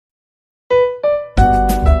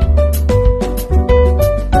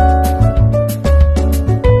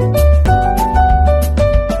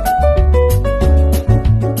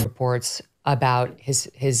reports about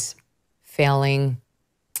his failing.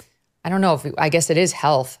 I don't know if I guess it is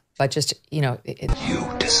health, but just, you know, you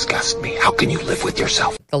disgust me. How can you live with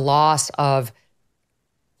yourself? The loss of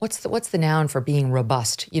what's the noun for being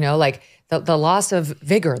robust? You know, like the loss of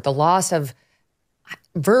vigor, the loss of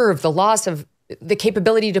verve, the loss of the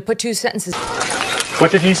capability to put two sentences. What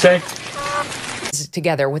did he say?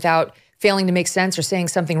 Together without failing to make sense or saying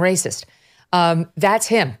something racist. That's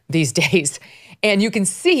him these days. And you can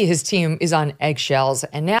see his team is on eggshells.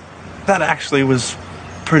 And now that actually was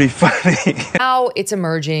pretty funny. Now it's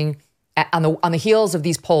emerging on the heels of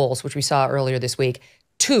these polls, which we saw earlier this week.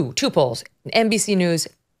 Two polls, NBC News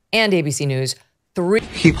and ABC News.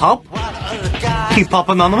 Hip hop? Hip hop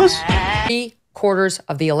anonymous? 3/4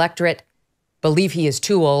 of the electorate believe he is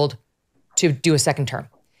too old to do a second term.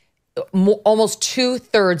 Almost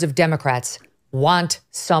 2/3 of Democrats want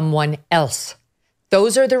someone else.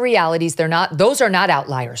 Those are the realities. Those are not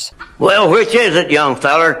outliers. Well, which is it, young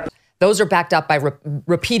feller? Those are backed up by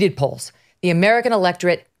repeated polls. The American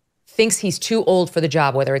electorate thinks he's too old for the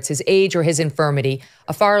job, whether it's his age or his infirmity.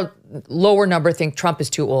 A far lower number think Trump is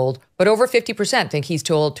too old, but over 50% think he's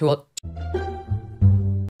too old